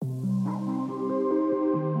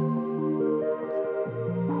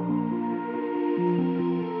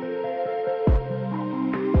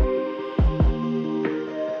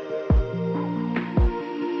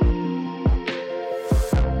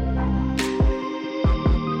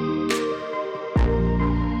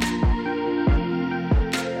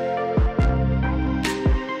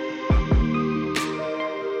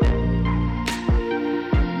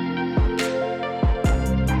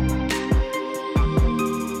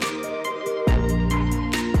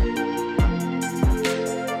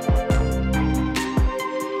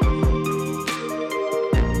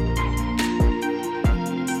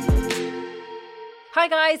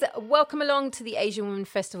welcome along to the Asian Women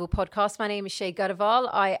Festival podcast. My name is Shay Gadaval.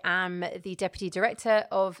 I am the Deputy Director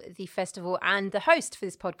of the festival and the host for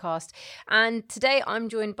this podcast. And today I'm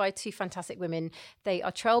joined by two fantastic women. They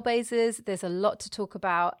are trailblazers. There's a lot to talk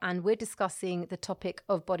about, and we're discussing the topic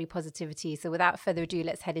of body positivity. So without further ado,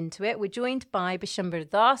 let's head into it. We're joined by Bishambara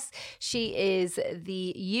Das. She is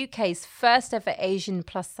the UK's first ever Asian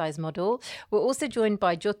plus size model. We're also joined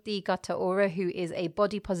by Jyoti Gattaora, who is a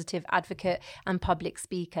body positive advocate and public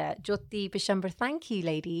speaker. Jyoti, Bishambara, thank you,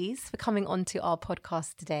 ladies, for coming onto our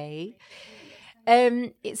podcast today.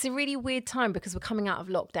 It's a really weird time because we're coming out of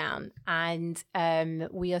lockdown, and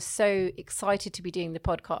we are so excited to be doing the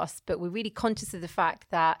podcast, but we're really conscious of the fact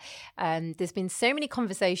that there's been so many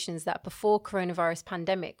conversations that before coronavirus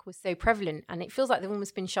pandemic was so prevalent, and it feels like they've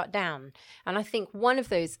almost been shut down. And I think one of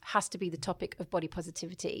those has to be the topic of body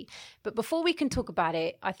positivity. But before we can talk about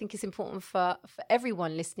it, I think it's important for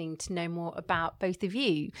everyone listening to know more about both of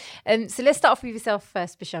you. So let's start off with yourself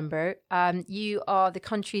first, Bishambara. You are the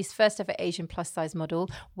country's first ever Asian plus size model.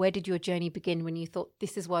 Where did your journey begin when you thought,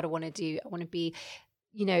 this is what I want to do? I want to be,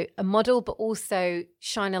 a model, but also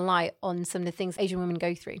shine a light on some of the things Asian women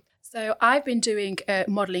go through. So I've been doing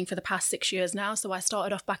modelling for the past 6 years now. So I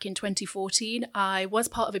started off back in 2014. I was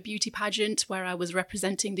part of a beauty pageant where I was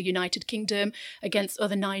representing the United Kingdom against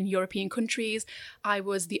other 9 European countries. I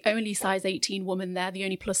was the only size 18 woman there, the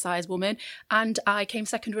only plus size woman, and I came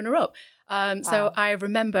second runner-up. Wow. So I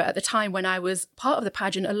remember at the time when I was part of the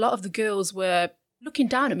pageant, a lot of the girls were looking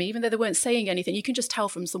down at me, even though they weren't saying anything. You can just tell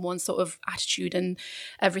from someone's sort of attitude and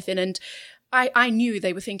everything. And I knew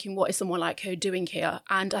they were thinking, what is someone like her doing here?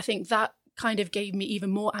 And I think that kind of gave me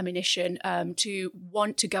even more ammunition to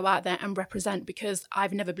want to go out there and represent, because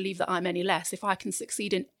I've never believed that I'm any less. If I can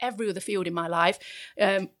succeed in every other field in my life,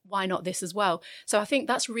 why not this as well? So I think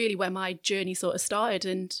that's really where my journey sort of started,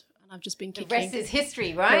 and I've just been kicking. The rest is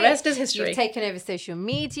history, right? The rest is history. You've taken over social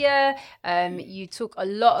media. You talk a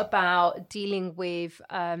lot about dealing with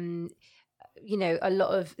a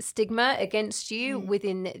lot of stigma against you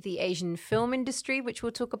within the Asian film industry, which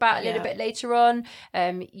we'll talk about a little bit later on.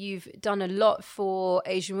 You've done a lot for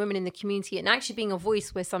Asian women in the community, and actually being a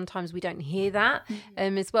voice where sometimes we don't hear that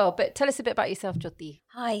as well. But tell us a bit about yourself, Jyoti.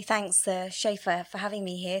 Hi, thanks, Shay, for having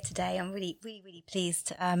me here today. I'm really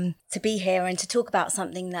pleased to be here and to talk about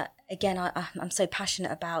something that, again, I'm so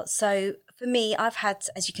passionate about. So for me, I've had,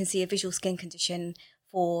 as you can see, a visual skin condition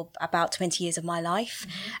for about 20 years of my life.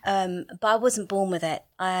 But I wasn't born with it.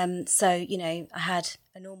 So, I had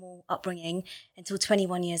a normal upbringing until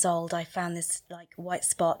 21 years old. I found this white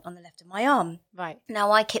spot on the left of my arm. Right.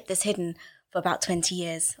 Now, I kept this hidden for about 20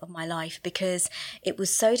 years of my life because it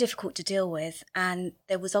was so difficult to deal with. And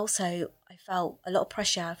there was also, I felt a lot of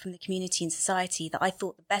pressure from the community and society that I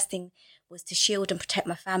thought the best thing was to shield and protect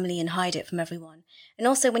my family and hide it from everyone. And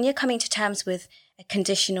also, when you're coming to terms with a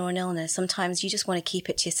condition or an illness, sometimes you just want to keep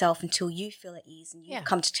it to yourself until you feel at ease and you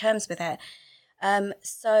come to terms with it.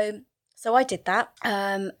 So I did that,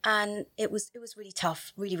 and it was really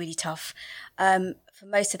tough, really tough. For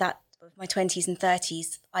most of that, my 20s and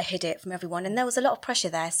 30s, I hid it from everyone, and there was a lot of pressure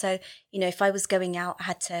there. So, if I was going out, I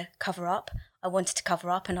had to cover up. I wanted to cover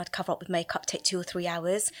up, and I'd cover up with makeup, take 2 or 3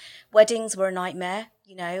 hours. Weddings were a nightmare,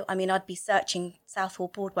 I'd be searching Southall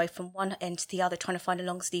Broadway from one end to the other, trying to find a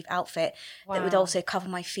long sleeve outfit that would also cover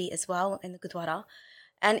my feet as well in the Gurdwara.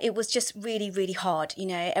 And it was just really, really hard.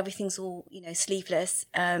 Everything's all, sleeveless,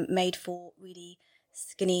 made for really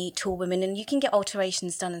skinny, tall women. And you can get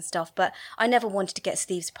alterations done and stuff, but I never wanted to get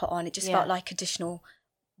sleeves put on. It just felt like additional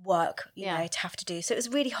work, you know, to have to do. So it was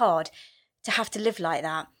really hard to have to live like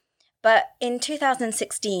that. But in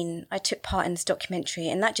 2016, I took part in this documentary,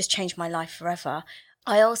 and that just changed my life forever.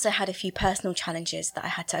 I also had a few personal challenges that I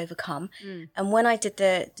had to overcome. And when I did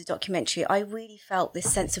the documentary, I really felt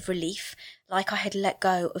this sense of relief, like I had let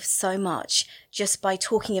go of so much just by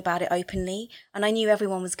talking about it openly. And I knew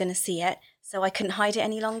everyone was going to see it, so I couldn't hide it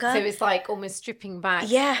any longer. So it's like almost stripping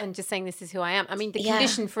back and just saying, this is who I am. I mean, the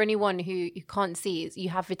condition for anyone who can't see is you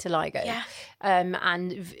have vitiligo.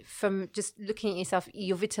 And from just looking at yourself,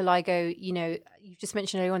 your vitiligo, you just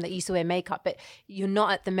mentioned earlier on that you used to wear makeup, but you're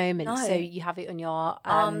not at the moment. No. So you have it on your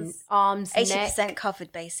arms, 80% neck.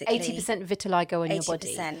 Covered, basically. 80% vitiligo on 80%.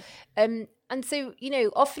 Your body. And so,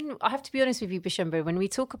 often I have to be honest with you, Bishambara, when we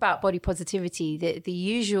talk about body positivity, the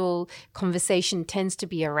usual conversation tends to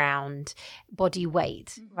be around body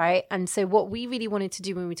weight, right? And so what we really wanted to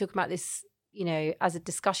do when we talk about this, as a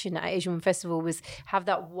discussion at Asian Women Festival, was have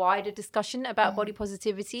that wider discussion about body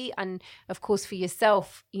positivity. And of course, for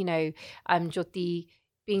yourself, Jyoti,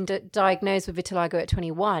 being diagnosed with vitiligo at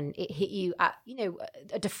 21, it hit you at,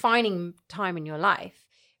 a defining time in your life.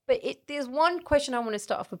 But there's one question I want to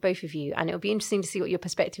start off with both of you, and it'll be interesting to see what your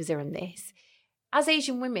perspectives are on this. As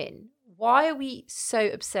Asian women, why are we so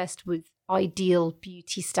obsessed with ideal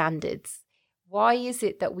beauty standards? Why is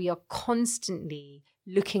it that we are constantly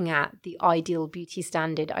looking at the ideal beauty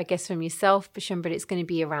standard? I guess from yourself, Bishambara, it's going to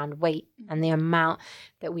be around weight and the amount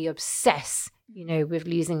that we obsess, with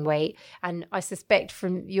losing weight. And I suspect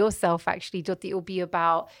from yourself, actually, Jyoti, it will be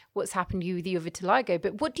about what's happened to you with your vitiligo.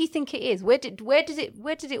 But what do you think it is? Where did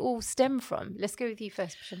it all stem from? Let's go with you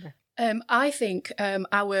first, Bishambara. I think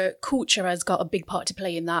our culture has got a big part to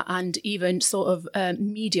play in that, and even sort of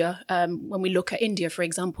media. When we look at India, for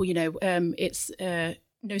example, it's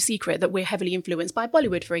no secret that we're heavily influenced by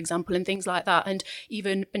Bollywood, for example, and things like that, and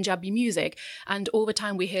even Punjabi music. And all the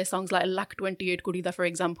time we hear songs like Lakh 28 Kurida, for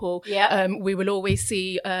example. Yeah. We will always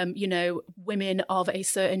see, women of a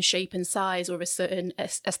certain shape and size or a certain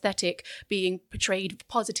aesthetic being portrayed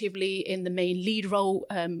positively in the main lead role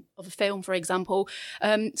of a film, for example.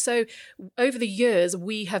 So over the years,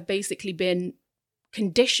 we have basically been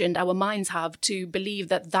conditioned, our minds have, to believe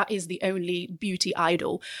that is the only beauty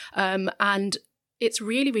idol. And it's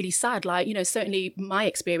really, really sad. Certainly my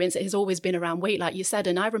experience, it has always been around weight, like you said.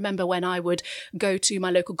 And I remember when I would go to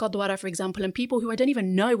my local Gurdwara, for example, and people who I didn't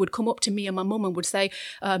even know would come up to me and my mum and would say,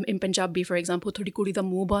 in Punjabi, for example, "Thodi kudi da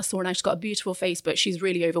muh bahut sona, she's got a beautiful face, but she's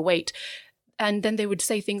really overweight." And then they would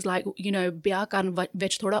say things like, "Biyah karan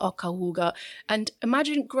vich thoda aukha hoga." And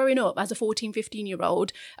imagine growing up as a 14,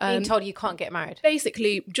 15-year-old. Being told you can't get married.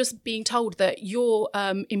 Basically, just being told that your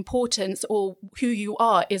importance or who you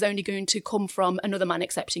are is only going to come from another man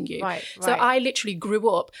accepting you. Right. So I literally grew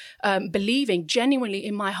up believing genuinely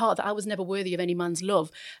in my heart that I was never worthy of any man's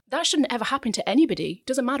love. That shouldn't ever happen to anybody.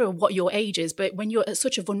 Doesn't matter what your age is, but when you're at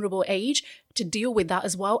such a vulnerable age, to deal with that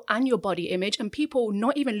as well, and your body image, and people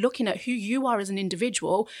not even looking at who you are as an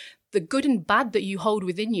individual, the good and bad that you hold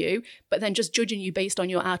within you, but then just judging you based on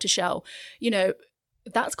your outer shell.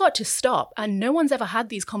 That's got to stop. And no one's ever had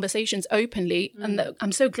these conversations openly. And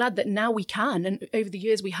I'm so glad that now we can. And over the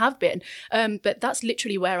years we have been. But that's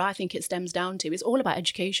literally where I think it stems down to. It's all about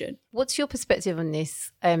education. What's your perspective on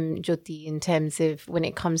this, Jyoti, in terms of when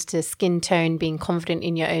it comes to skin tone, being confident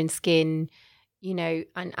in your own skin,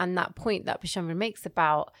 and that point that Bishambara makes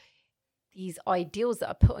about these ideals that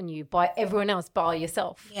are put on you by everyone else but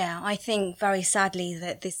yourself? Yeah, I think very sadly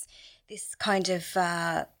that this kind of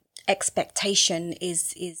expectation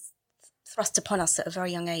is thrust upon us at a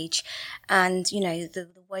very young age. And, the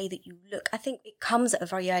way that you look, I think it comes at a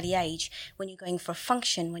very early age when you're going for a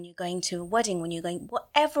function, when you're going to a wedding, when you're going,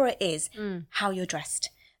 whatever it is, how you're dressed.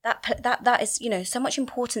 That is, so much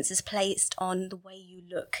importance is placed on the way you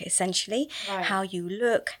look, essentially, right. How you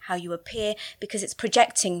look, how you appear, because it's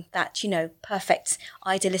projecting that, perfect,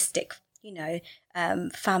 idealistic,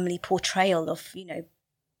 family portrayal of,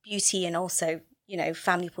 beauty, and also,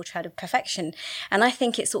 family portrayal of perfection. And I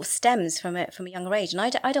think it sort of stems from a younger age. And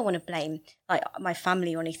I don't want to blame like my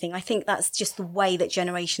family or anything. I think that's just the way that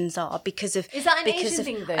generations are because of. Is that an Asian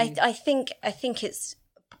thing though? I think it's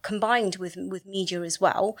combined with media as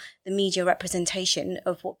well, the media representation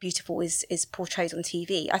of what beautiful is portrayed on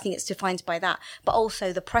TV. I think it's defined by that, but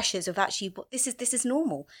also the pressures of actually this is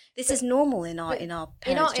normal. This is normal in our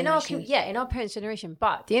parents' generation. In our parents' generation.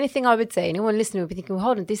 But the only thing I would say, anyone listening would be thinking, well,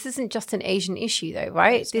 hold on, this isn't just an Asian issue though,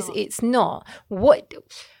 right? It's not. What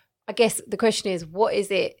I guess the question is, what is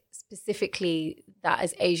it specifically that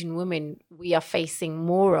as Asian women we are facing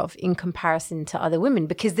more of in comparison to other women?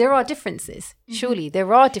 Because there are differences. Surely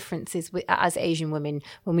there are differences as Asian women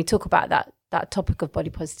when we talk about that topic of body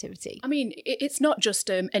positivity. I mean, it's not just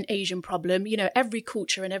an Asian problem. Every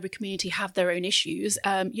culture and every community have their own issues.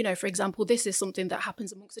 For example, this is something that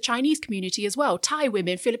happens amongst the Chinese community as well. Thai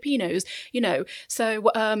women, Filipinos,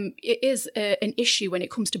 So it is an issue when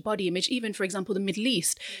it comes to body image, even, for example, the Middle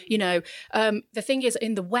East. The thing is,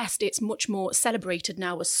 in the West, it's much more celebrated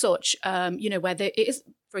now as such, where there is,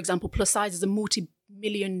 for example, plus size is a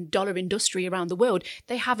multi-million-dollar industry around the world.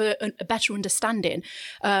 They have a better understanding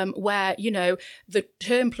where, the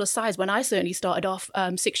term plus size, when I certainly started off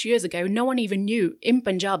 6 years ago, no one even knew in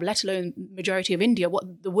Punjab, let alone majority of India,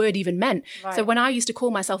 what the word even meant. Right. So when I used to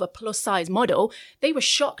call myself a plus size model, they were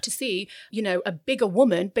shocked to see, a bigger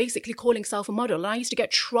woman basically calling herself a model. And I used to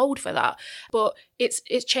get trolled for that. But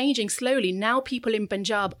it's changing slowly. Now people in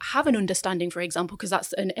Punjab have an understanding, for example, because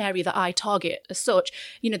that's an area that I target as such.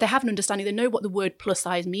 They have an understanding. They know what the word plus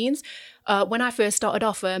size means. When I first started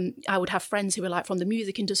off, I would have friends who were like from the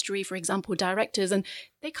music industry, for example, directors, and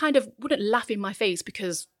they kind of wouldn't laugh in my face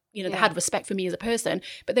because, they had respect for me as a person,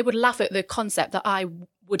 but they would laugh at the concept that I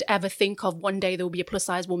would ever think of one day there will be a plus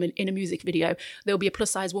size woman in a music video. There will be a plus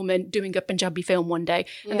size woman doing a Punjabi film one day.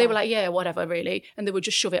 And they were like, yeah, whatever, really. And they would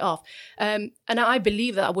just shove it off. And I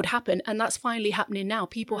believe that would happen. And that's finally happening now.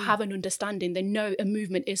 People have an understanding. They know a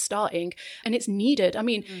movement is starting and it's needed. I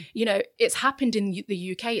mean, you know, it's happened in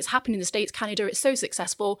the UK. It's happened in the States, Canada. It's so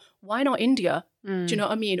successful. Why not India? Do you know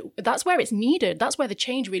what I mean? That's where it's needed. That's where the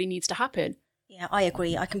change really needs to happen. Yeah, I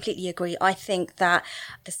agree. I completely agree. I think that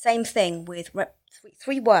the same thing with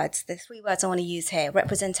three words, the 3 words I want to use here: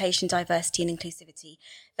 representation, diversity and inclusivity.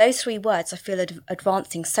 Those 3 words I feel are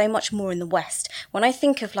advancing so much more in the West. When I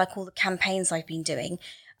think of like all the campaigns I've been doing,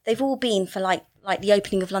 they've all been for like the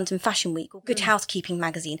opening of London Fashion Week or Good Housekeeping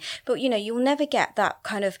magazine. But, you know, you'll never get that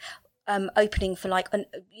kind of opening for like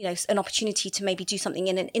an opportunity to maybe do something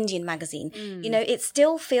in an Indian magazine. You know, it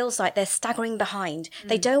still feels like they're staggering behind.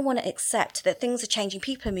 They don't want to accept that things are changing,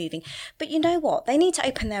 people are moving. But you know what? They need to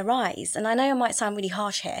open their eyes. And I know I might sound really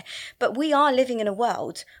harsh here, but we are living in a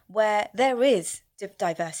world where there is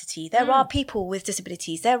diversity. There are people with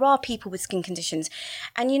disabilities. There are people with skin conditions.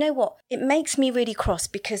 And you know what? It makes me really cross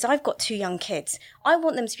because I've got 2 young kids. I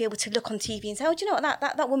want them to be able to look on TV and say, oh, do you know what?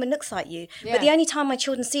 That woman looks like you. Yeah. But the only time my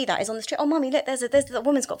children see that is on the street. Oh, mummy, look, there's that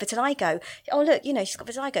woman's got vitiligo. Oh, look, you know, she's got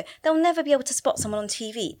vitiligo. They'll never be able to spot someone on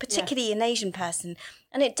TV, particularly an Asian person.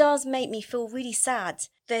 And it does make me feel really sad.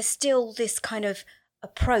 There's still this kind of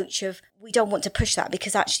approach of we don't want to push that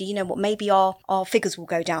because actually, you know what, maybe our figures will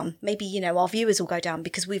go down. Maybe, you know, our viewers will go down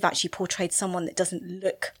because we've actually portrayed someone that doesn't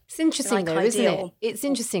look. It's interesting though, isn't it? It's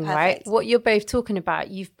interesting, right? What you're both talking about,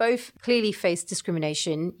 you've both clearly faced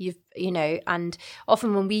discrimination. You know, and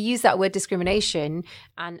often when we use that word discrimination,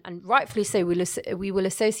 and rightfully so, we will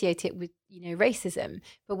associate it with, you know, racism.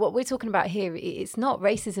 But what we're talking about here, it's not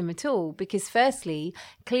racism at all, because firstly,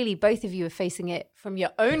 clearly both of you are facing it from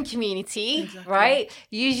your own community, right?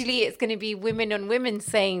 Usually it's going to be women on women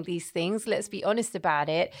saying these things. Let's be honest about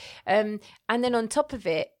it. And then on top of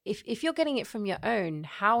it, if you're getting it from your own,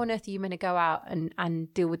 how on earth are you going to go out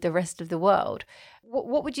and deal with the rest of the world?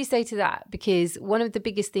 What would you say to that? Because one of the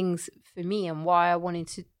biggest things for me and why I wanted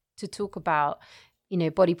to talk about, you know,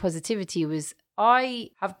 body positivity was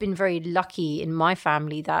I have been very lucky in my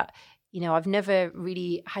family that, you know, I've never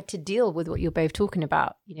really had to deal with what you're both talking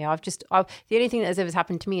about. You know, the only thing that has ever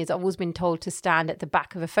happened to me is I've always been told to stand at the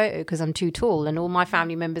back of a photo because I'm too tall, and all my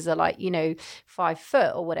family members are like, you know, 5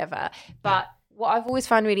 foot or whatever. But what I've always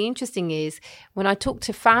found really interesting is when I talk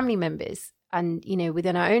to family members and, you know,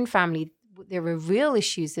 within our own family, there are real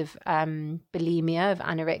issues of bulimia, of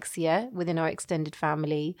anorexia within our extended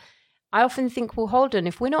family. I often think, well, hold on,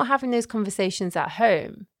 if we're not having those conversations at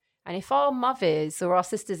home, and if our mothers or our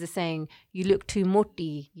sisters are saying, you look too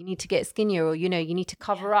moti, you need to get skinnier, or, you know, you need to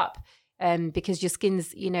cover up because your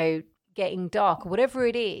skin's, you know, getting dark, or whatever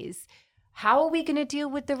it is, how are we going to deal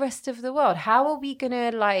with the rest of the world? How are we going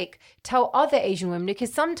to like tell other Asian women?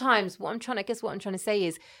 Because sometimes what I'm trying to say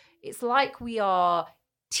is it's like we are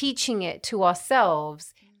teaching it to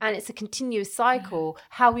ourselves and it's a continuous cycle.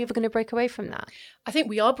 How are we ever going to break away from that? I think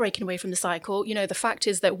we are breaking away from the cycle. You know, the fact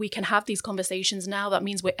is that we can have these conversations now. That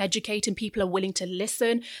means we're educating, people are willing to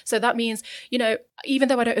listen. So that means, you know, even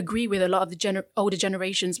though I don't agree with a lot of the older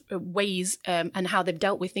generation's ways and how they've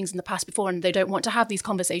dealt with things in the past before, and they don't want to have these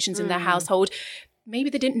conversations in their household,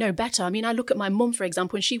 maybe they didn't know better. I mean, I look at my mum, for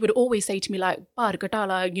example, and she would always say to me like, "Bar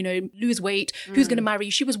gatala, you know, lose weight, who's going to marry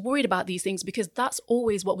you?" She was worried about these things because that's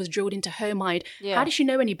always what was drilled into her mind. Yeah. How does she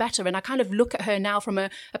know any better? And I kind of look at her now from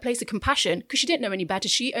a place of compassion because she didn't know any better.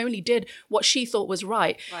 She only did what she thought was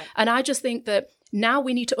right. And I just think that now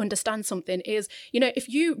we need to understand something is, you know, if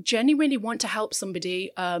you genuinely want to help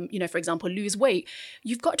somebody, you know, for example, lose weight,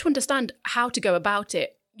 you've got to understand how to go about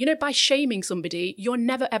it. You know, by shaming somebody, you're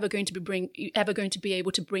never ever going to be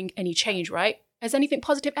able to bring any change, right? Has anything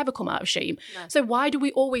positive ever come out of shame? No. So why do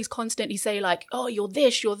we always constantly say like, oh, you're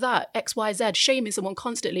this, you're that, X, Y, Z, shaming someone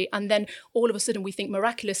constantly, and then all of a sudden we think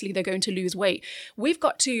miraculously they're going to lose weight? We've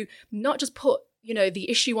got to not just put, you know, the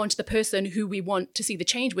issue onto the person who we want to see the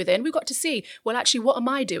change within. We've got to see, well, actually, what am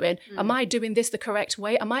I doing? Am I doing this the correct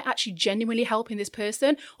way? Am I actually genuinely helping this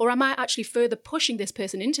person? Or am I actually further pushing this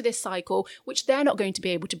person into this cycle, which they're not going to be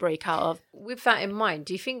able to break out of? With that in mind,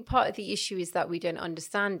 do you think part of the issue is that we don't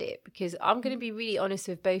understand it? Because I'm going to be really honest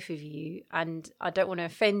with both of you, and I don't want to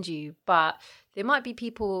offend you, but there might be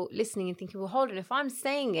people listening and thinking, well, hold on, if I'm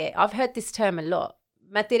saying it, I've heard this term a lot,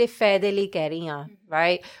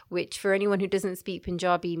 right? Which for anyone who doesn't speak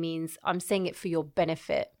Punjabi means I'm saying it for your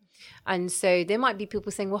benefit. And so there might be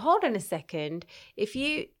people saying, well, hold on a second. If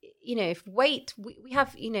weight, we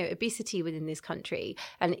have, you know, obesity within this country.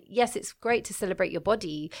 And yes, it's great to celebrate your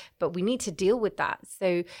body, but we need to deal with that.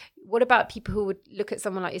 So what about people who would look at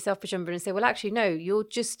someone like yourself, Bishamba, and say, well, actually, no, you're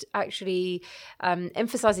just actually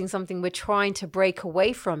emphasizing something we're trying to break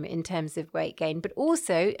away from in terms of weight gain. But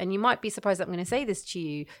also, and you might be surprised that I'm going to say this to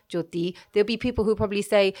you, Jyoti, there'll be people who probably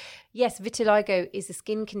say, yes, vitiligo is a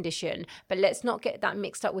skin condition, but let's not get that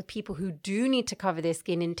mixed up with people who do need to cover their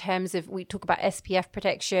skin in terms of, we talk about SPF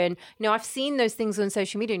protection. You know, I've seen those things on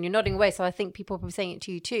social media, and you're nodding away, so I think people are probably saying it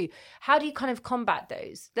to you too. How do you kind of combat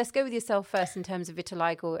those? Let's go with yourself first in terms of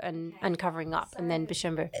vitiligo and covering up, and then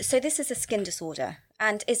Bishamba. So this is a skin disorder,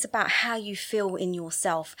 and it's about how you feel in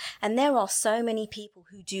yourself. And there are so many people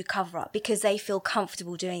who do cover up because they feel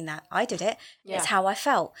comfortable doing that. I did it. Yeah. It's how I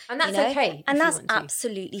felt. And that's okay. And that's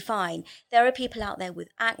absolutely fine. There are people out there with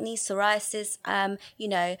acne, psoriasis,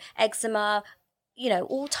 eczema,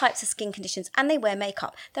 all types of skin conditions, and they wear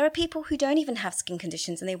makeup. There are people who don't even have skin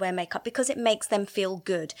conditions and they wear makeup because it makes them feel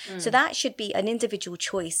good. So that should be an individual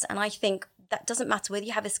choice. And I think that doesn't matter whether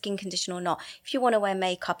you have a skin condition or not. If you want to wear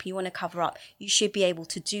makeup, you want to cover up, you should be able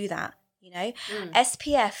to do that.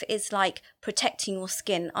 SPF is like protecting your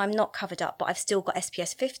skin. I'm not covered up, but I've still got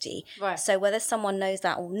SPF 50. Right. So whether someone knows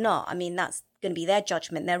that or not, I mean, that's going to be their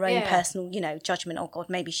judgment, their own personal, judgment. Oh God,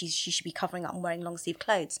 maybe she should be covering up and wearing long sleeve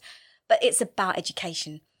clothes. But it's about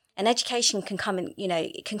education. And education can come in,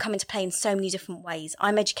 it can come into play in so many different ways.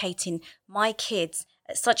 I'm educating my kids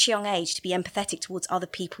at such a young age to be empathetic towards other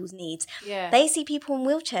people's needs. Yeah. They see people in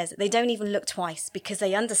wheelchairs. They don't even look twice because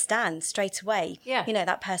they understand straight away,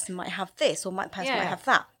 that person might have this or might have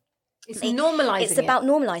that. It's normalising It's about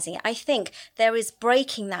normalising it. I think there is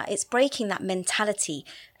breaking that. It's breaking that mentality.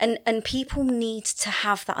 And people need to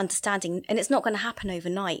have that understanding. And it's not going to happen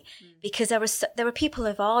overnight because there are people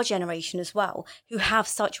of our generation as well who have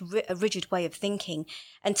such a rigid way of thinking.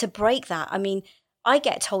 And to break that, I mean, I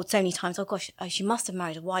get told so many times, oh gosh, she must have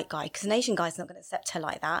married a white guy because an Asian guy's not going to accept her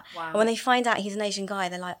like that. Wow. And when they find out he's an Asian guy,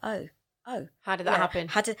 they're like, oh, how did that happen?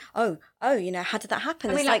 How did that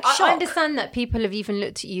happen? I mean, it's I understand that people have even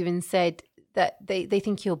looked at you and said that they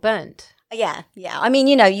think you're burnt. Yeah. I mean,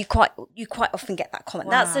 you quite often get that comment.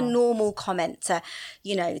 Wow. That's a normal comment to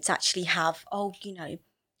actually have,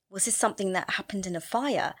 was this something that happened in a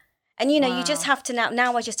fire? And, you just have to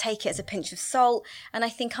now I just take it as a pinch of salt. And I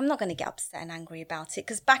think I'm not going to get upset and angry about it.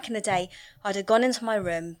 Because back in the day, I'd have gone into my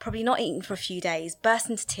room, probably not eaten for a few days, burst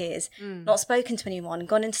into tears, not spoken to anyone,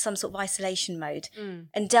 gone into some sort of isolation mode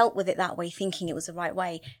and dealt with it that way, thinking it was the right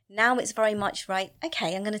way. Now it's very much right.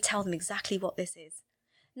 Okay, I'm going to tell them exactly what this is.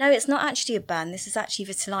 No, it's not actually a burn. This is actually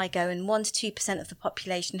vitiligo, and 1% to 2% of the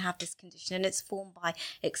population have this condition, and it's formed by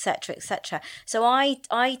et cetera, et cetera. So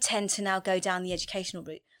I tend to now go down the educational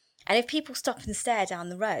route. And if people stop and stare down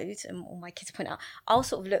the road, and all my kids point out, I'll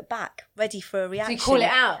sort of look back, ready for a reaction. So you call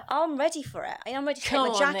it out? I'm ready for it. I'm ready to take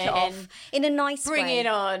my jacket off in a nice way. Bring it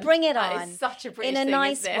on. That is such a British thing, in a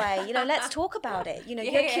nice isn't it? way. Let's talk about it.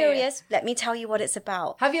 You're curious. Let me tell you what it's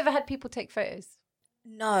about. Have you ever had people take photos?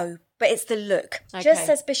 No, but it's the look. Okay. Just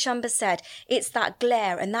as Bishamba said, it's that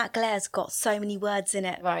glare, and that glare's got so many words in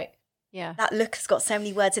it. Right. Yeah. That look has got so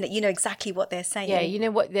many words in it. You know exactly what they're saying. Yeah, you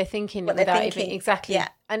know what they're thinking even exactly. Yeah.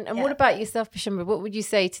 And what about yourself, Bishamba? What would you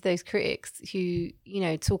say to those critics who,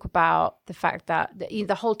 talk about the fact that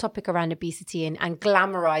the whole topic around obesity and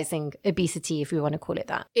glamorizing obesity, if we want to call it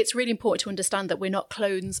that? It's really important to understand that we're not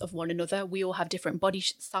clones of one another. We all have different body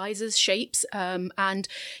sizes, shapes, and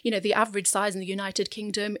the average size in the United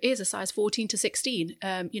Kingdom is a size 14 to 16.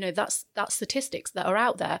 That's statistics that are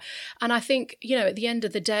out there. And I think, at the end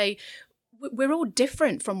of the day, we're all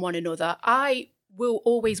different from one another. I will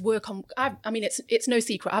always work on, it's no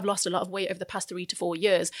secret, I've lost a lot of weight over the past 3 to 4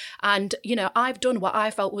 years. And, I've done what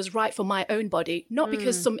I felt was right for my own body, not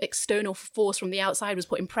because some external force from the outside was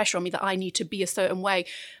putting pressure on me that I need to be a certain way.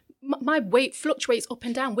 My weight fluctuates up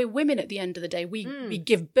and down. We're women at the end of the day. We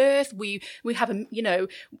give birth. We have,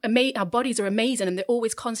 our bodies are amazing and they're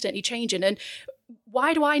always constantly changing. And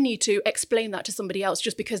why do I need to explain that to somebody else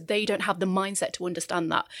just because they don't have the mindset to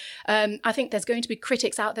understand that? I think there's going to be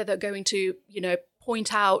critics out there that are going to,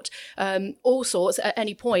 point out all sorts at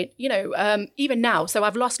any point, even now. So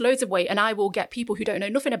I've lost loads of weight and I will get people who don't know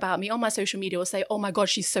nothing about me on my social media will say, oh my God,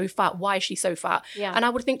 she's so fat. Why is she so fat? Yeah. And I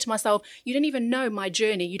would think to myself, you don't even know my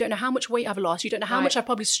journey. You don't know how much weight I've lost. You don't know how much I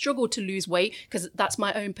probably struggled to lose weight because that's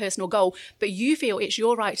my own personal goal. But you feel it's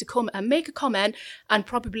your right to come and make a comment and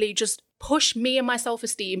probably just push me and my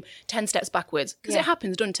self-esteem 10 steps backwards because it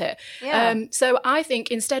happens, doesn't it? Yeah. So I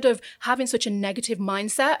think instead of having such a negative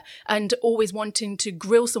mindset and always wanting to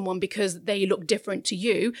grill someone because they look different to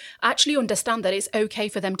you, actually understand that it's okay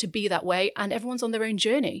for them to be that way and everyone's on their own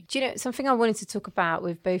journey. Do you know, something I wanted to talk about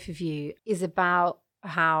with both of you is about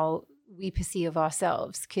how we perceive of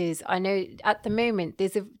ourselves? Because I know at the moment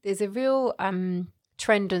there's a real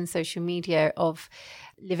trend on social media of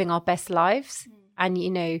living our best lives. And, you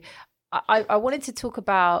know, I wanted to talk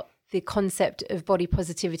about the concept of body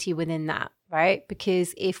positivity within that, right?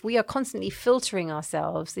 Because if we are constantly filtering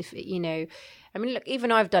ourselves, if, you know, I mean, look,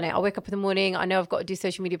 even I've done it. I wake up in the morning, I know I've got to do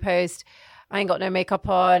social media post. I ain't got no makeup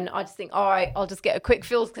on. I just think, all right, I'll just get a quick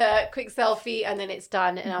filter, quick selfie, and then it's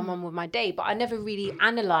done and I'm on with my day. But I never really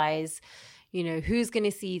analyze, you know, who's going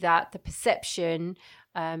to see that, the perception,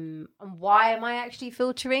 and why am I actually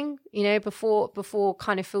filtering? You know, before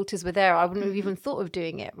kind of filters were there, I wouldn't have even thought of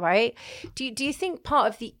doing it, right? Do you think part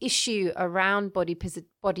of the issue around body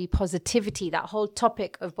positivity, that whole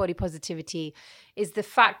topic of body positivity, is the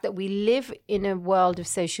fact that we live in a world of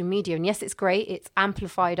social media? And yes, it's great, it's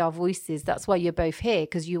amplified our voices. That's why you're both here,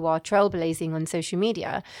 because you are trailblazing on social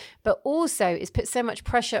media. But also, it's put so much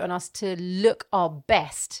pressure on us to look our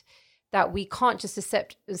best that we can't just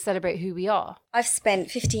accept and celebrate who we are. I've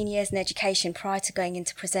spent 15 years in education prior to going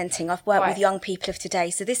into presenting. I've worked with young people of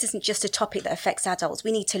today. So this isn't just a topic that affects adults.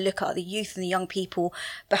 We need to look at the youth and the young people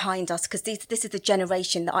behind us, because this is the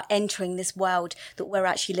generation that are entering this world that we're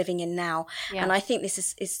actually living in now. Yeah. And I think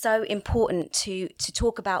this is so important to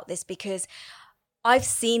talk about this, because I've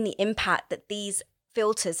seen the impact that these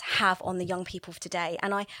filters have on the young people of today.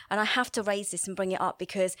 And I have to raise this and bring it up,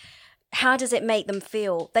 because how does it make them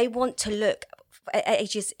feel? They want to look at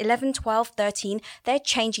ages 11, 12, 13. They're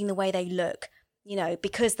changing the way they look, you know,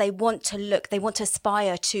 because they want to look, they want to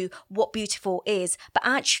aspire to what beautiful is. But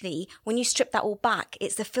actually, when you strip that all back,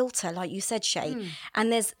 it's a filter, like you said, Shay.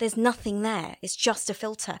 And there's nothing there. It's just a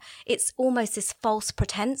filter. It's almost this false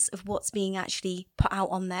pretense of what's being actually put out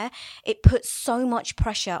on there. It puts so much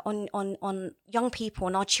pressure on young people,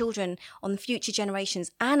 on our children, on future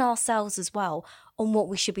generations, and ourselves as well, on what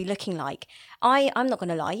we should be looking like. I'm not going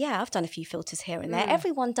to lie. Yeah, I've done a few filters here and there.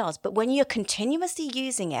 Everyone does. But when you're continuously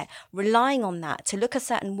using it, relying on that to look a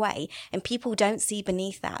certain way, and people don't see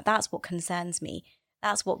beneath that, that's what concerns me.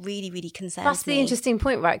 That's what really, really concerns me. That's the interesting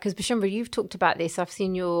point, right? Because Bishambara, you've talked about this. I've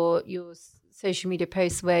seen your social media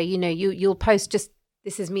posts where, you know, you'll post just,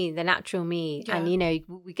 this is me, the natural me. Yeah. And, you know,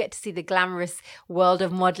 we get to see the glamorous world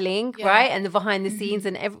of modeling, right? And the behind the scenes,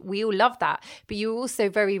 and we all love that. But you're also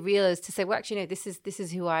very real as to say, well, actually, no, this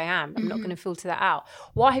is who I am. I'm not going to filter that out.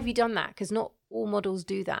 Why have you done that? Because not all models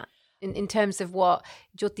do that. In terms of what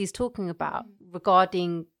Jyoti's talking about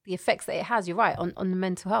regarding the effects that it has, you're right, on the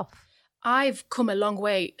mental health. I've come a long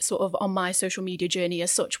way sort of on my social media journey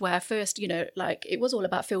as such, where first, you know, like it was all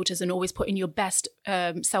about filters and always putting your best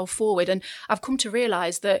self forward. And I've come to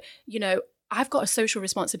realize that, you know, I've got a social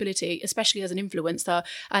responsibility, especially as an influencer,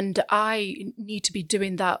 and I need to be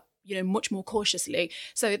doing that, you know, much more cautiously.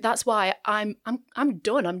 So that's why I'm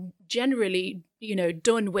done. I'm generally, you know,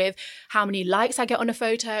 done with how many likes I get on a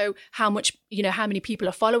photo, how much, you know, how many people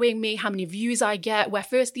are following me, how many views I get, where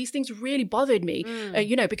first these things really bothered me,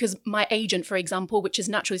 you know, because my agent, for example, which is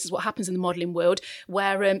natural, this is what happens in the modeling world,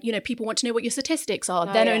 where, you know, people want to know what your statistics are.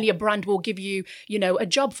 Only a brand will give you, you know, a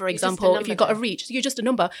job, for example, if you've got a reach. So you're just a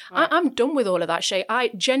number. Right. I'm done with all of that, Shay.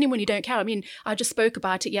 I genuinely don't care. I mean, I just spoke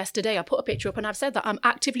about it yesterday. I put a picture up and I've said that I'm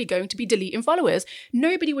actively going to be deleting followers.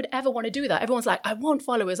 Nobody would ever want to do that. Everyone's like, I want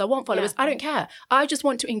followers. Yeah. I don't care. I just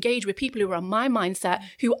want to engage with people who are on my mindset,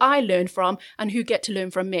 who I learn from and who get to learn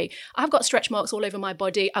from me. I've got stretch marks all over my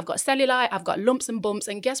body. I've got cellulite. I've got lumps and bumps.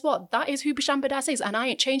 And guess what? That is who Bishambara Das is. And I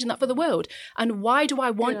ain't changing that for the world. And why do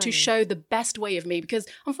I want to show the best way of me? Because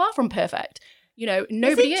I'm far from perfect. You know,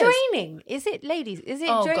 nobody is. Is it draining? Is it, ladies? Is it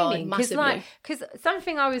draining? God, massively. Because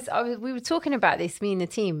something we were talking about this, me and the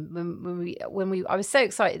team, when I was so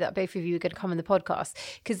excited that both of you were going to come on the podcast.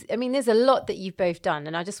 Because I mean, there's a lot that you've both done,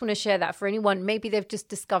 and I just want to share that for anyone. Maybe they've just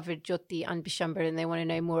discovered Jyoti and Bishambara, and they want to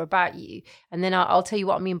know more about you. And then I'll tell you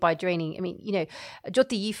what I mean by draining. I mean, you know,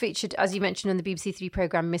 Jyoti, you featured, as you mentioned, on the BBC Three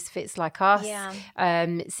programme Misfits Like Us. Yeah.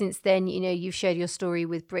 Since then, you know, you've shared your story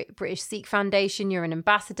with British Sikh Foundation. You're an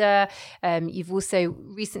ambassador. You've also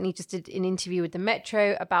recently just did an interview with the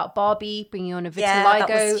Metro about Barbie, bringing on a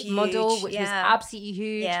vitiligo model, which was absolutely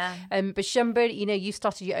huge. Yeah. Bishambara, you know, you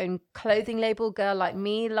started your own clothing label, Girl Like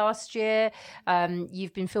Me, last year.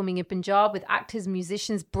 You've been filming in Punjab with actors,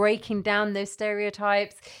 musicians, breaking down those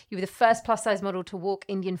stereotypes. You were the first plus-size model to walk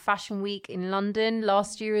Indian Fashion Week in London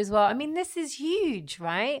last year as well. I mean, this is huge,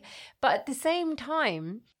 right? But at the same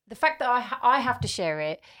time, the fact that I have to share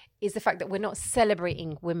it is the fact that we're not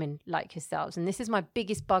celebrating women like yourselves. And this is my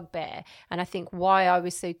biggest bugbear. And I think why I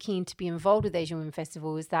was so keen to be involved with Asian Women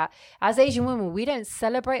Festival is that as Asian women, we don't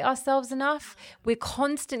celebrate ourselves enough. We're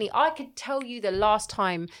constantly, I could tell you the last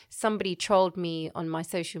time somebody trolled me on my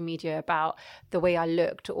social media about the way I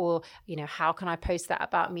looked, or, you know, how can I post that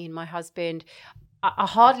about me and my husband? I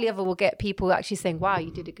hardly ever will get people actually saying, wow,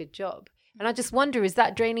 you did a good job. And I just wonder, is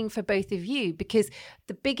that draining for both of you? Because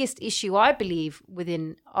the biggest issue I believe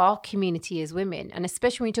within our community as women, and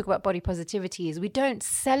especially when we talk about body positivity, is we don't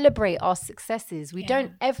celebrate our successes. We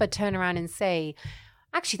don't ever turn around and say,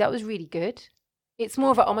 actually, that was really good. It's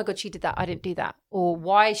more of a, oh my God, she did that, I didn't do that. Or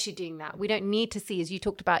why is she doing that? We don't need to see, as you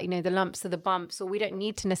talked about, you know, the lumps or the bumps, or we don't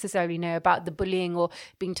need to necessarily know about the bullying or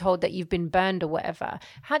being told that you've been burned or whatever.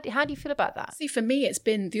 How do you feel about that? See, for me, it's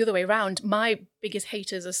been the other way around. My biggest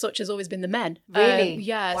haters as such has always been the men. Really?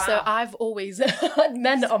 Yeah. Wow. So I've always,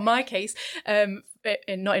 men on my case,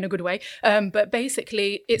 not in a good way, but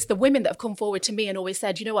basically it's the women that have come forward to me and always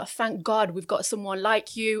said, you know what, thank God we've got someone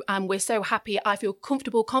like you, and we're so happy. I feel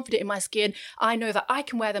comfortable, confident in my skin. I know that I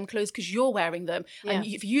can wear them clothes because you're wearing them. Yeah. And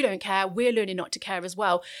if you don't care, we're learning not to care as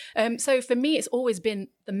well. So for me, it's always been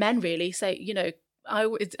the men really say, you know, I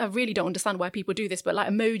really don't understand why people do this, but like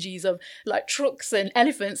emojis of like trucks and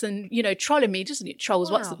elephants and, you know, trolling me, just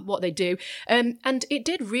trolls, wow. What they do. And it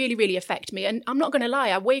did really, really affect me. And I'm not going to lie,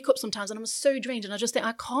 I wake up sometimes and I'm so drained and I just think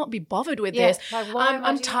I can't be bothered with this. Like,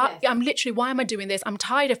 I'm tired. I'm literally, why am I doing this? I'm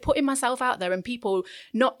tired of putting myself out there and people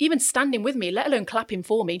not even standing with me, let alone clapping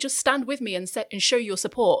for me. Just stand with me and show your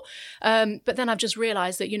support. But then I've just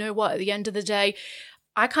realized that, you know what, at the end of the day,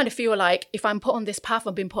 I kind of feel like if I'm put on this path,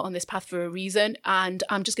 I've been put on this path for a reason, and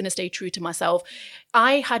I'm just going to stay true to myself.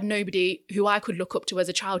 I had nobody who I could look up to as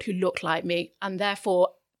a child who looked like me, and therefore,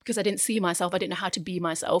 because I didn't see myself, I didn't know how to be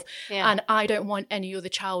myself. Yeah. And I don't want any other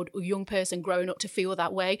child or young person growing up to feel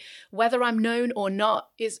that way. Whether I'm known or not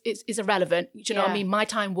is irrelevant. Do you know what I mean? My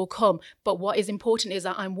time will come. But what is important is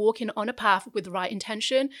that I'm walking on a path with the right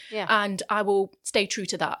intention, and I will stay true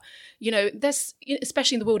to that. You know, there's,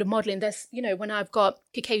 especially in the world of modelling, there's, you know, when I've got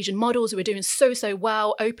Caucasian models who are doing so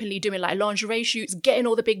well, openly doing like lingerie shoots, getting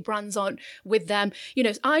all the big brands on with them, you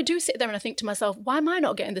know, I do sit there and I think to myself, why am I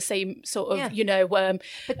not getting the same sort of, you know,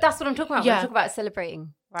 But that's what I'm talking about. When I talk about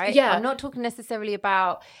celebrating, right? Yeah. I'm not talking necessarily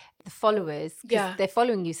about the followers, because they're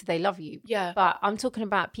following you, so they love you. Yeah. But I'm talking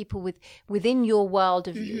about people within your world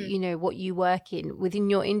of, you know, what you work in,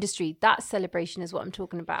 within your industry. That celebration is what I'm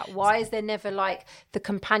talking about. Why is there never like the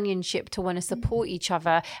companionship to want to support each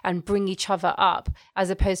other and bring each other up,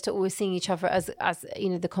 as opposed to always seeing each other as you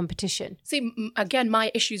know, the competition? See, again,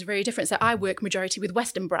 my issue is very different. So I work majority with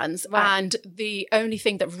Western brands, and the only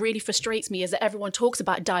thing that really frustrates me is that everyone talks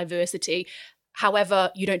about diversity.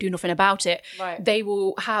 However, you don't do nothing about it. Right. They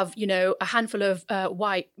will have, you know, a handful of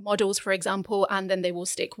white models, for example, and then they will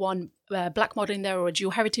stick one black model in there or a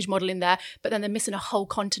dual heritage model in there, but then they're missing a whole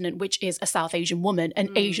continent, which is a South Asian woman, an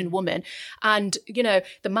Asian woman. And, you know,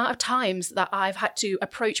 the amount of times that I've had to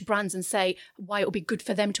approach brands and say why it would be good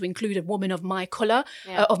for them to include a woman of my colour,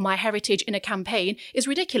 of my heritage in a campaign is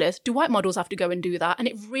ridiculous. Do white models have to go and do that? And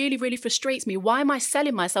it really, really frustrates me. Why am I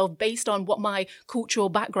selling myself based on what my cultural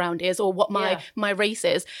background is or what my race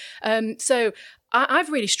is? So I've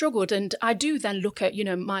really struggled, and I do then look at, you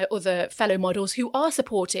know, my other fellow models who are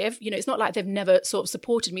supportive. You know, it's not like they've never sort of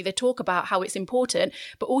supported me. They talk about how it's important,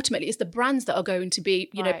 but ultimately it's the brands that are going to be,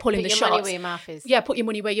 you know, pulling the shots. Put your money where your mouth is. Yeah, put your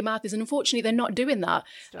money where your mouth is. And unfortunately, they're not doing that.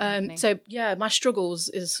 So yeah, my struggles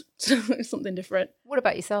is something different. What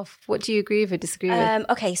about yourself? What do you agree with or disagree with?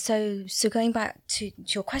 Okay, so going back to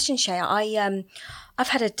your question, Shay, I've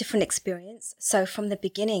had a different experience. So from the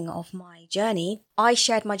beginning of my journey, I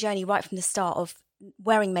shared my journey right from the start of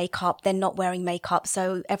wearing makeup, then not wearing makeup.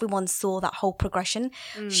 So everyone saw that whole progression.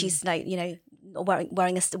 She's like, you know,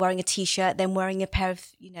 wearing a t-shirt, then wearing a pair of,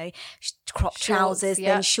 you know, crop trousers,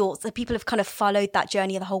 then shorts. So people have kind of followed that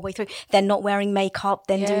journey the whole way through. Then not wearing makeup,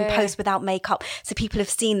 then doing posts without makeup. So people have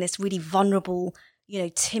seen this really vulnerable, you know,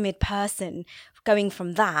 timid person going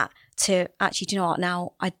from that to actually, do you know what,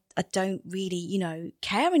 now I don't really, you know,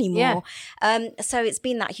 care anymore. So it's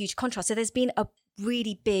been that huge contrast. So there's been a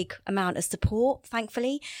really big amount of support,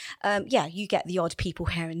 thankfully. You get the odd people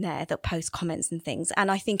here and there that post comments and things,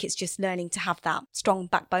 and I think it's just learning to have that strong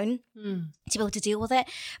backbone to be able to deal with it.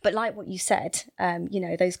 But like what you said, you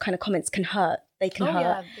know, those kind of comments can hurt. They can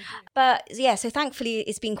hurt. But yeah, so thankfully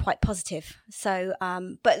it's been quite positive. So,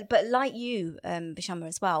 but like you, Bishama,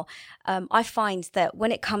 as well, I find that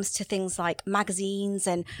when it comes to things like magazines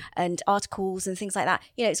and articles and things like that,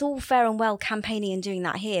 you know, it's all fair and well campaigning and doing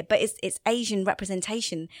that here, but it's Asian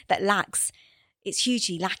representation that lacks it's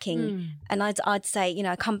hugely lacking. And I'd say, you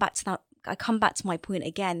know, I come back to my point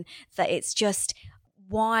again, that it's just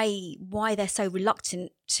why they're so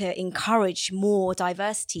reluctant to encourage more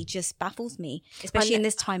diversity just baffles me, especially in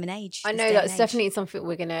this time and age. I know that's definitely something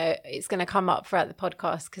it's going to come up throughout the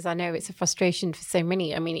podcast, because I know it's a frustration for so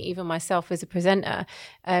many. I mean, even myself as a presenter,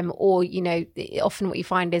 or, you know, often what you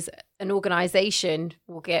find is an organization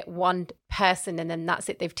will get one person and then that's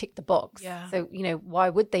it, they've ticked the box. Yeah. So, you know, why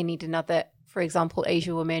would they need another, for example,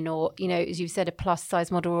 Asian woman, or, you know, as you said, a plus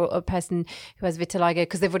size model, or a person who has vitiligo,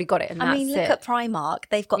 because they've already got it. And I mean, look at Primark.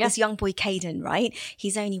 They've got Yeah. this young boy, Caden, right?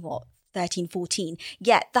 He's only 13, 14.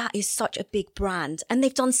 Yet that is such a big brand. And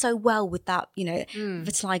they've done so well with that, you know,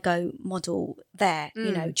 vitiligo model there,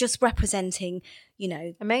 you know, just representing, you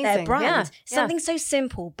know, Amazing. their brand. Yeah. Something so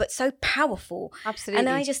simple, but so powerful. Absolutely. And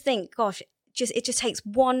I just think, gosh, it just takes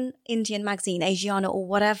one Indian magazine, Asiana or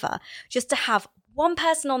whatever, just to have one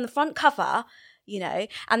person on the front cover, you know,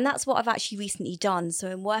 and that's what I've actually recently done.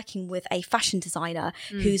 So I'm working with a fashion designer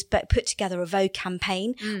who's put together a Vogue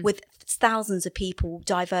campaign with thousands of people,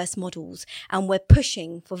 diverse models, and we're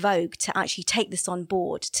pushing for Vogue to actually take this on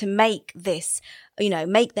board, to make this, you know,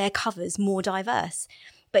 make their covers more diverse.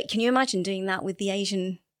 But can you imagine doing that with the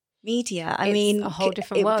Asian media? I mean, a whole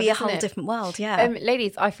different world. It would be a whole different world, yeah.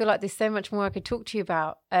 Ladies, I feel like there's so much more I could talk to you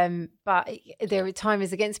about, but time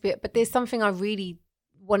is against me. But there's something I really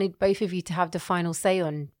wanted both of you to have the final say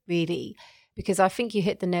on, really, because I think you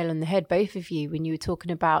hit the nail on the head, both of you, when you were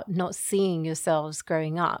talking about not seeing yourselves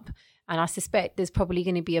growing up. And I suspect there's probably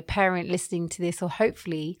going to be a parent listening to this, or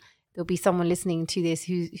hopefully there'll be someone listening to this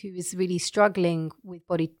who is really struggling with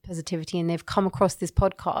body positivity, and they've come across this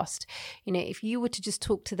podcast. You know, if you were to just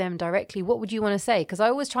talk to them directly, what would you want to say? Because I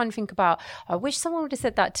always try and think about, I wish someone would have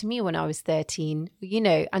said that to me when I was 13, you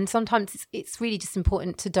know, and sometimes it's really just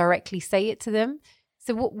important to directly say it to them.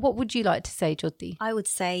 So what would you like to say, Jyoti? I would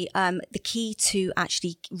say the key to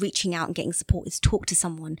actually reaching out and getting support is talk to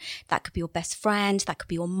someone. That could be your best friend, that could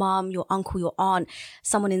be your mum, your uncle, your aunt,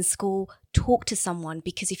 someone in school. Talk to someone,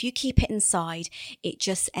 because if you keep it inside, it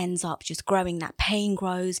just ends up just growing. That pain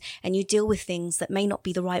grows and you deal with things that may not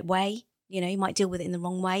be the right way. You know, you might deal with it in the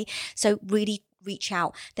wrong way. So really reach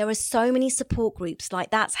out. There are so many support groups. Like,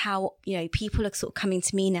 that's how, you know, people are sort of coming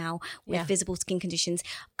to me now with visible skin conditions.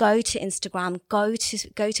 Go to Instagram, go to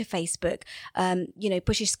Facebook, you know,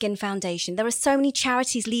 British Skin Foundation. There are so many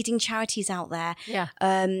charities, leading charities out there. Yeah.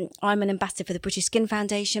 I'm an ambassador for the British Skin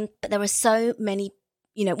Foundation, but there are so many,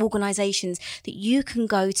 you know, organizations that you can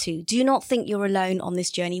go to. Do not think you're alone on this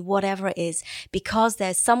journey, whatever it is, because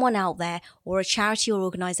there's someone out there, or a charity or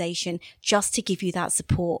organization, just to give you that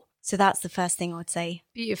support. So that's the first thing I would say.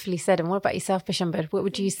 Beautifully said. And what about yourself, Bishamber? What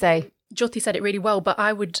would you say? Jyoti said it really well, but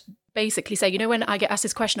I would basically say, you know, when I get asked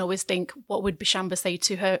this question, I always think, what would Bishamber say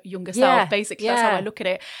to her younger self? Basically, that's how I look at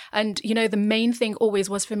it. And, you know, the main thing always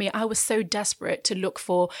was for me, I was so desperate to look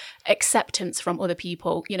for acceptance from other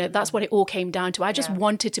people. You know, that's what it all came down to. I just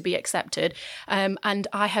wanted to be accepted. And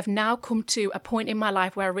I have now come to a point in my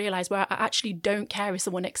life where I realize where I actually don't care if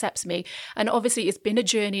someone accepts me. And obviously it's been a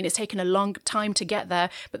journey and it's taken a long time to get there.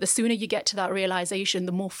 But the sooner you get to that realization,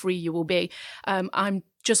 the more free you will be. I'm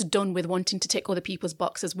just done with wanting to tick other people's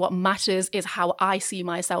boxes. What matters is how I see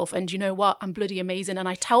myself. And you know what? I'm bloody amazing. And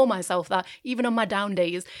I tell myself that even on my down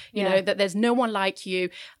days, you know, that there's no one like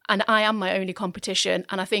you and I am my only competition.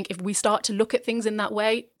 And I think if we start to look at things in that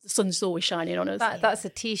way, the sun's always shining on us. That's a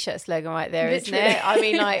t-shirt slogan right there, isn't it? I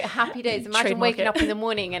mean, like, happy days. Imagine waking up in the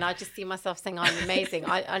morning and I just see myself saying I'm amazing.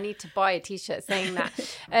 I need to buy a t-shirt saying that.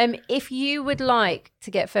 If you would like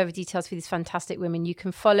to get further details for these fantastic women, you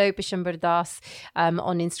can follow Bishamber Das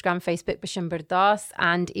on Instagram, Facebook, Bishamber Das.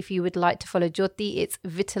 And if you would like to follow Jyoti, it's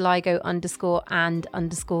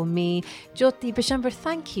vitiligo_and_me. Jyoti, Bishamber,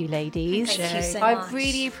 thank you, ladies. Thank you so much. I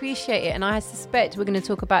really appreciate it. And I suspect we're going to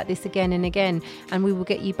talk about this again and again. And we will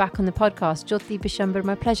get you back on the podcast. Jyoti, Bishamber,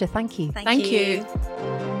 my pleasure. Thank you. Thank you.